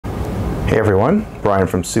Hey everyone, Brian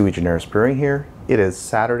from Sui Generis Brewing here. It is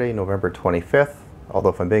Saturday, November 25th. Although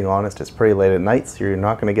if I'm being honest, it's pretty late at night, so you're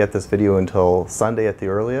not going to get this video until Sunday at the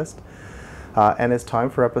earliest. And it's time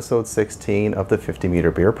for episode 16 of the 50 Meter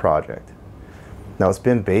Beer Project. Now it's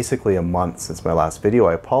been basically a month since my last video.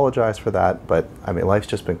 I apologize for that, but I mean, life's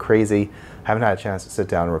just been crazy. I haven't had a chance to sit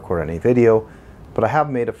down and record any video, but I have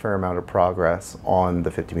made a fair amount of progress on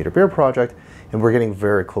the 50 Meter Beer Project, and we're getting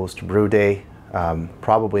very close to brew day.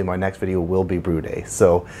 Probably my next video will be brew day,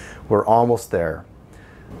 so we're almost there.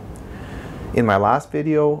 In my last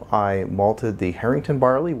video, I malted the Harrington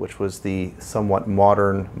barley, which was the somewhat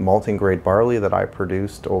modern malting grade barley that I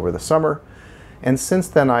produced over the summer. And since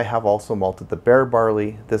then, I have also malted the Bere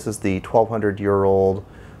barley. This is the 1200-year-old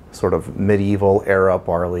sort of medieval era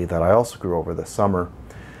barley that I also grew over the summer.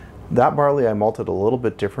 That barley I malted a little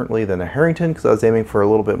bit differently than a Harrington because I was aiming for a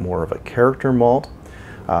little bit more of a character malt.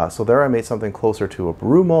 So there I made something closer to a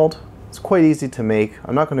brumalt. It's quite easy to make.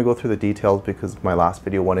 I'm not going to go through the details because my last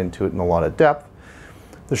video went into it in a lot of depth.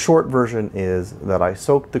 The short version is that I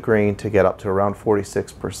soaked the grain to get up to around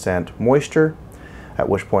 46% moisture, at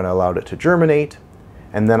which point I allowed it to germinate,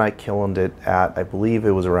 and then I kilned it at, I believe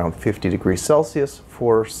it was around 50 degrees Celsius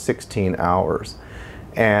for 16 hours.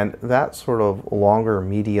 And that sort of longer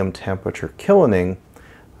medium temperature kilning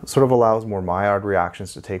sort of allows more Maillard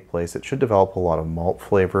reactions to take place. It should develop a lot of malt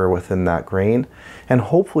flavor within that grain and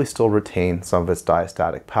hopefully still retain some of its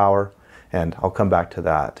diastatic power, and I'll come back to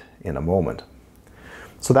that in a moment.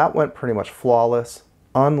 So that went pretty much flawless.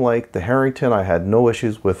 Unlike the Harrington, I had no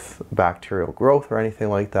issues with bacterial growth or anything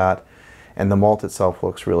like that, and the malt itself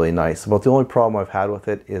looks really nice. About the only problem I've had with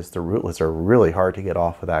it is the rootlets are really hard to get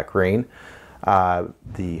off of that grain.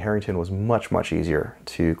 The Harrington was much easier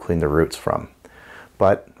to clean the roots from.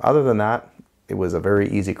 But other than that, it was a very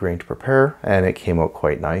easy grain to prepare and it came out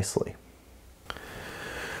quite nicely.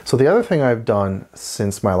 So the other thing I've done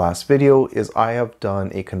since my last video is I have done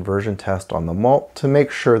a conversion test on the malt to make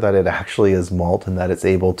sure that it actually is malt and that it's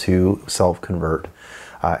able to self-convert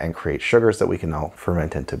and create sugars that we can now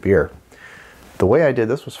ferment into beer. The way I did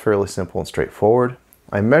this was fairly simple and straightforward.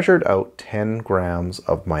 I measured out 10 grams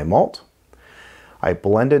of my malt. I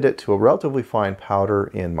blended it to a relatively fine powder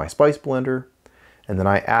in my spice blender, and then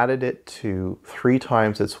I added it to 3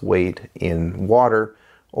 times its weight in water,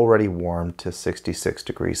 already warmed to 66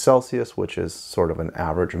 degrees Celsius, which is sort of an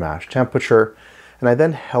average mash temperature. And I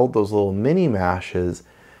then held those little mini mashes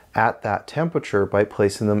at that temperature by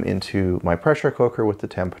placing them into my pressure cooker with the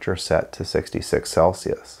temperature set to 66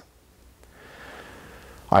 Celsius.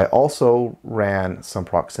 I also ran some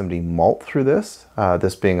Proximity Malt through this,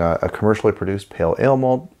 this being a commercially produced pale ale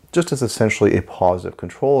malt, just as essentially a positive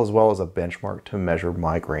control as well as a benchmark to measure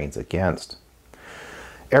my grains against.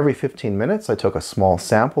 Every 15 minutes I took a small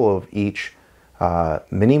sample of each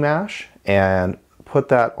mini mash and put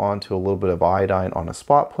that onto a little bit of iodine on a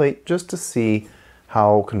spot plate just to see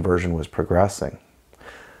how conversion was progressing.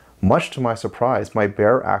 Much to my surprise, my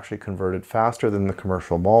Bere actually converted faster than the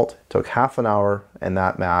commercial malt. It took half an hour and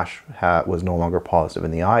that mash was no longer positive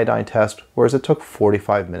in the iodine test, whereas it took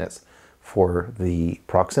 45 minutes for the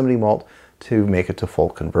Proximity Malt to make it to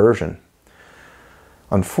full conversion.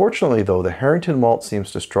 Unfortunately though, the Harrington malt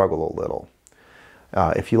seems to struggle a little.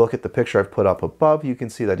 If you look at the picture I've put up above, you can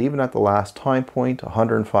see that even at the last time point,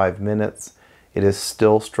 105 minutes, it is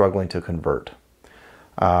still struggling to convert.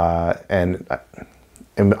 And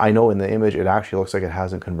I know in the image it actually looks like it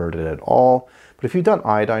hasn't converted at all, but if you've done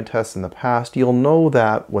iodine tests in the past, you'll know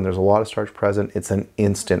that when there's a lot of starch present, it's an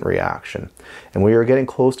instant reaction. And when you're getting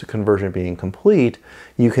close to conversion being complete,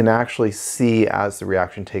 you can actually see as the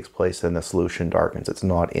reaction takes place and the solution darkens. It's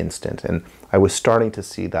not instant. And I was starting to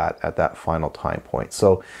see that at that final time point.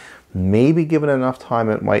 So maybe given enough time,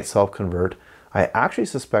 it might self-convert. I actually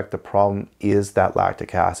suspect the problem is that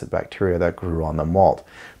lactic acid bacteria that grew on the malt.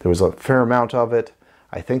 There was a fair amount of it.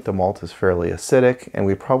 I think the malt is fairly acidic, and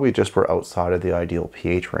we probably just were outside of the ideal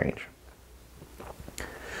pH range.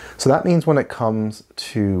 So that means when it comes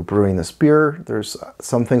to brewing this beer, there's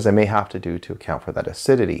some things I may have to do to account for that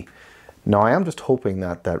acidity. Now I am just hoping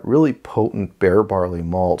that that really potent Bere barley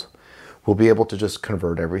malt will be able to just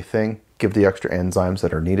convert everything, give the extra enzymes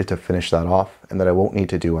that are needed to finish that off, and that I won't need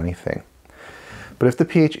to do anything. But if the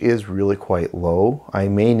pH is really quite low, I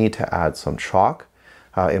may need to add some chalk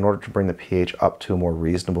in order to bring the pH up to a more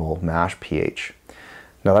reasonable mash pH.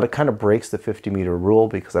 Now that kind of breaks the 50 meter rule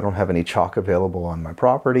because I don't have any chalk available on my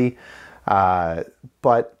property,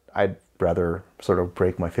 but I'd rather sort of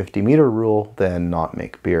break my 50 meter rule than not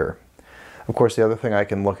make beer. Of Of course, the other thing I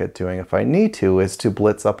can look at doing if I need to is to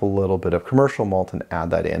blitz up a little bit of commercial malt and add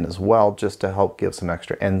that in as well, just to help give some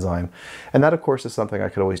extra enzyme. And that, of course, is something I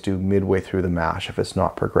could always do midway through the mash if it's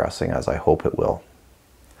not progressing as I hope it will.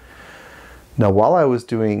 Now, while I was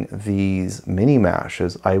doing these mini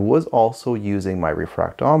mashes, I was also using my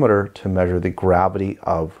refractometer to measure the gravity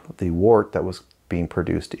of the wort that was being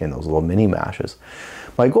produced in those little mini mashes.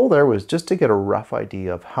 My goal there was just to get a rough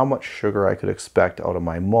idea of how much sugar I could expect out of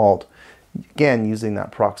my malt, again using that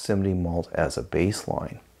Proximity Malt as a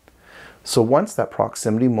baseline. So once that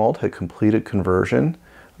Proximity Malt had completed conversion,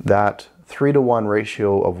 that 3:1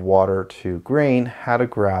 ratio of water to grain had a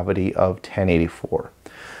gravity of 1084.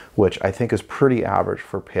 Which I think is pretty average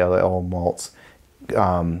for pale ale malts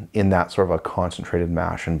in that sort of a concentrated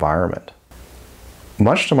mash environment.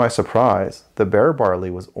 Much to my surprise, the Bere barley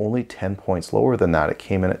was only 10 points lower than that. It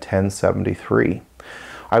came in at 1073.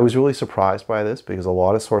 I was really surprised by this because a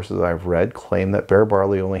lot of sources I've read claim that Bere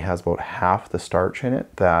barley only has about half the starch in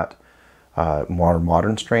it that more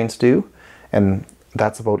modern strains do, and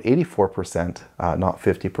that's about 84%, not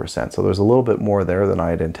 50%. So there's a little bit more there than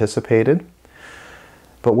I had anticipated.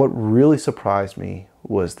 But what really surprised me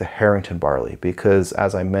was the Harrington barley, because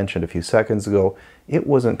as I mentioned a few seconds ago, it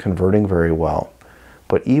wasn't converting very well.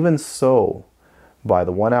 But even so, by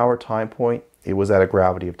the 1 hour time point, it was at a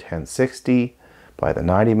gravity of 1060. By the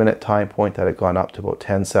 90-minute time point, that had gone up to about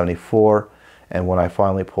 1074. And when I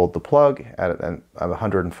finally pulled the plug at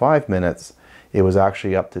 105 minutes, it was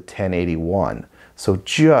actually up to 1081. So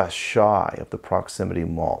just shy of the Proximity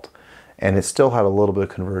Malt. And it still had a little bit of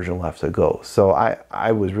conversion left to go. So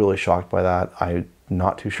I was really shocked by that. I'm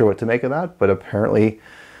not too sure what to make of that, but apparently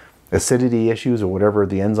acidity issues or whatever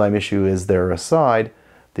the enzyme issue is there aside,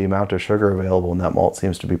 the amount of sugar available in that malt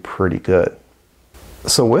seems to be pretty good.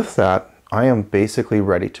 So with that, I am basically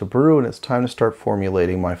ready to brew, and it's time to start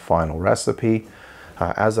formulating my final recipe.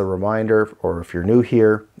 As a reminder, or if you're new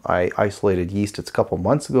here, I isolated yeast, it's a couple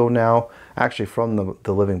months ago now, actually from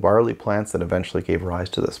the living barley plants that eventually gave rise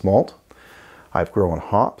to this malt. I've grown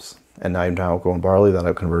hops, and I'm now growing barley that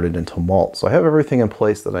I've converted into malt. So I have everything in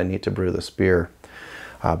place that I need to brew this beer.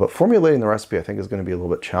 But formulating the recipe I think is going to be a little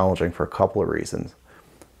bit challenging for a couple of reasons.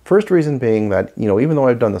 First reason being that, even though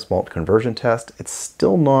I've done this malt conversion test, it's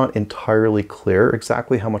still not entirely clear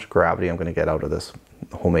exactly how much gravity I'm going to get out of this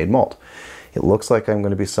homemade malt. It looks like I'm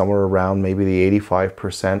going to be somewhere around maybe the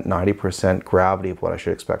 85%, 90% gravity of what I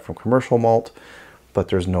should expect from commercial malt, but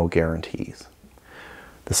there's no guarantees.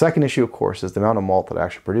 The second issue, of course, is the amount of malt that I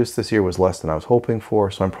actually produced this year was less than I was hoping for,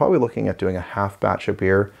 so I'm probably looking at doing a half batch of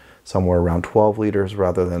beer, somewhere around 12 liters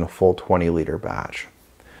rather than a full 20-liter batch.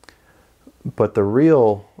 But the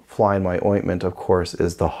real fly in my ointment, of course,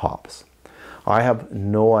 is the hops. I have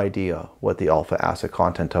no idea what the alpha acid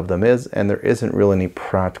content of them is, and there isn't really any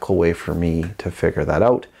practical way for me to figure that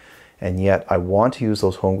out. And yet I want to use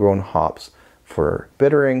those homegrown hops for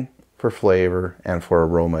bittering, for flavor, and for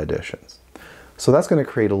aroma additions. So that's going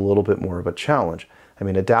to create a little bit more of a challenge. I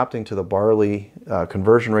mean, adapting to the barley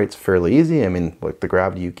conversion rate's fairly easy. I mean, like the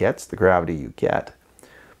gravity you get's the gravity you get.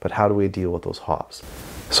 But how do we deal with those hops?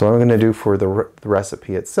 So what I'm going to do for the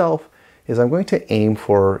recipe itself is I'm going to aim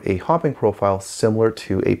for a hopping profile similar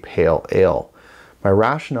to a pale ale. My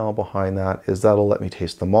rationale behind that is that'll let me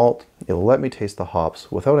taste the malt, it'll let me taste the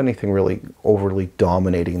hops without anything really overly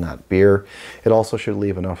dominating that beer. It also should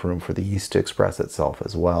leave enough room for the yeast to express itself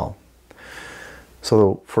as well.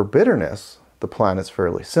 So for bitterness, the plan is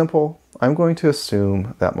fairly simple. I'm going to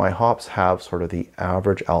assume that my hops have sort of the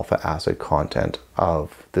average alpha acid content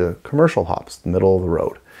of the commercial hops, the middle of the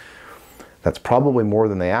road. That's probably more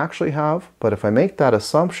than they actually have, but if I make that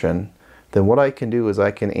assumption, then what I can do is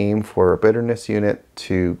I can aim for a bitterness unit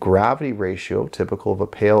to gravity ratio, typical of a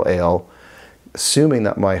pale ale, assuming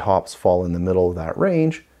that my hops fall in the middle of that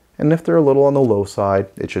range. And if they're a little on the low side,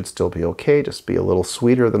 it should still be okay, just be a little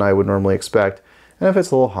sweeter than I would normally expect. And if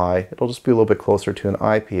it's a little high, it'll just be a little bit closer to an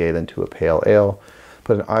IPA than to a pale ale.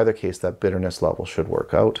 But in either case, that bitterness level should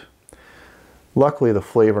work out. Luckily, the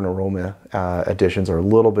flavor and aroma additions are a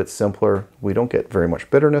little bit simpler. We don't get very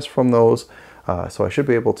much bitterness from those. So I should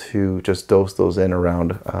be able to just dose those in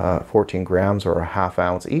around 14 grams or a half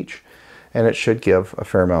ounce each. And it should give a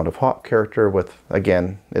fair amount of hop character with,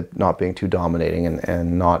 again, it not being too dominating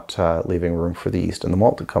and not leaving room for the yeast and the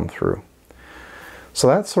malt to come through. So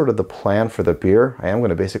that's sort of the plan for the beer. I am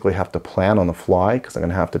going to basically have to plan on the fly because I'm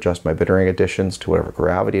going to have to adjust my bittering additions to whatever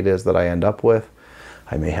gravity it is that I end up with.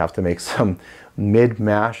 I may have to make some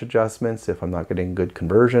mid-mash adjustments if I'm not getting good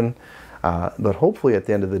conversion. But hopefully at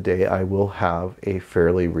the end of the day, I will have a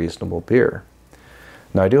fairly reasonable beer.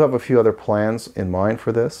 Now I do have a few other plans in mind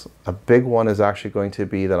for this. A big one is actually going to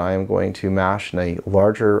be that I am going to mash in a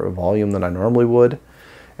larger volume than I normally would,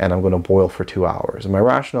 and I'm going to boil for 2 hours. And my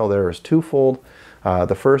rationale there is twofold.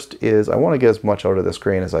 The first is I want to get as much out of this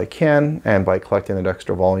grain as I can, and by collecting that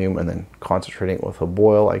extra volume and then concentrating it with a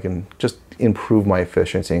boil, I can just improve my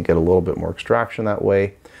efficiency and get a little bit more extraction that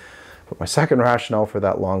way. But my second rationale for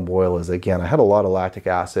that long boil is, again, I had a lot of lactic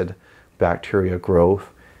acid bacteria growth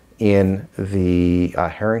in the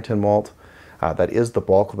Harrington malt. That is the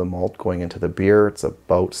bulk of the malt going into the beer. It's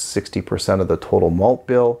about 60% of the total malt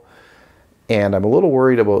bill. And I'm a little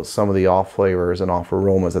worried about some of the off flavors and off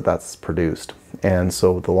aromas that that's produced. And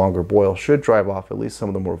so the longer boil should drive off at least some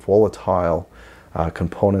of the more volatile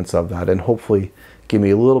components of that, and hopefully give me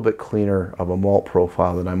a little bit cleaner of a malt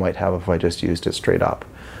profile than I might have if I just used it straight up.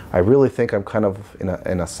 I really think I'm kind of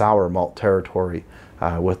in a sour malt territory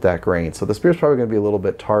with that grain. So this beer's probably going to be a little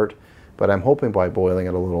bit tart, but I'm hoping by boiling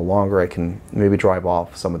it a little longer I can maybe drive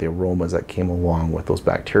off some of the aromas that came along with those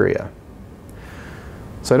bacteria.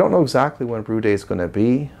 So I don't know exactly when brew day is going to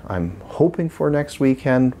be. I'm hoping for next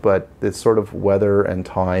weekend, but it's sort of weather and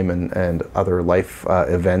time and other life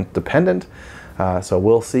event dependent. So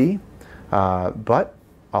we'll see. But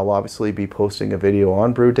I'll obviously be posting a video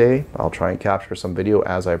on brew day. I'll try and capture some video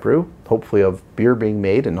as I brew, hopefully of beer being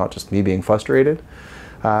made and not just me being frustrated.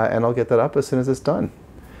 And I'll get that up as soon as it's done.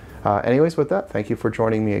 Anyways, with that, thank you for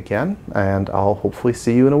joining me again, and I'll hopefully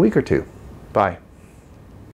see you in a week or two. Bye.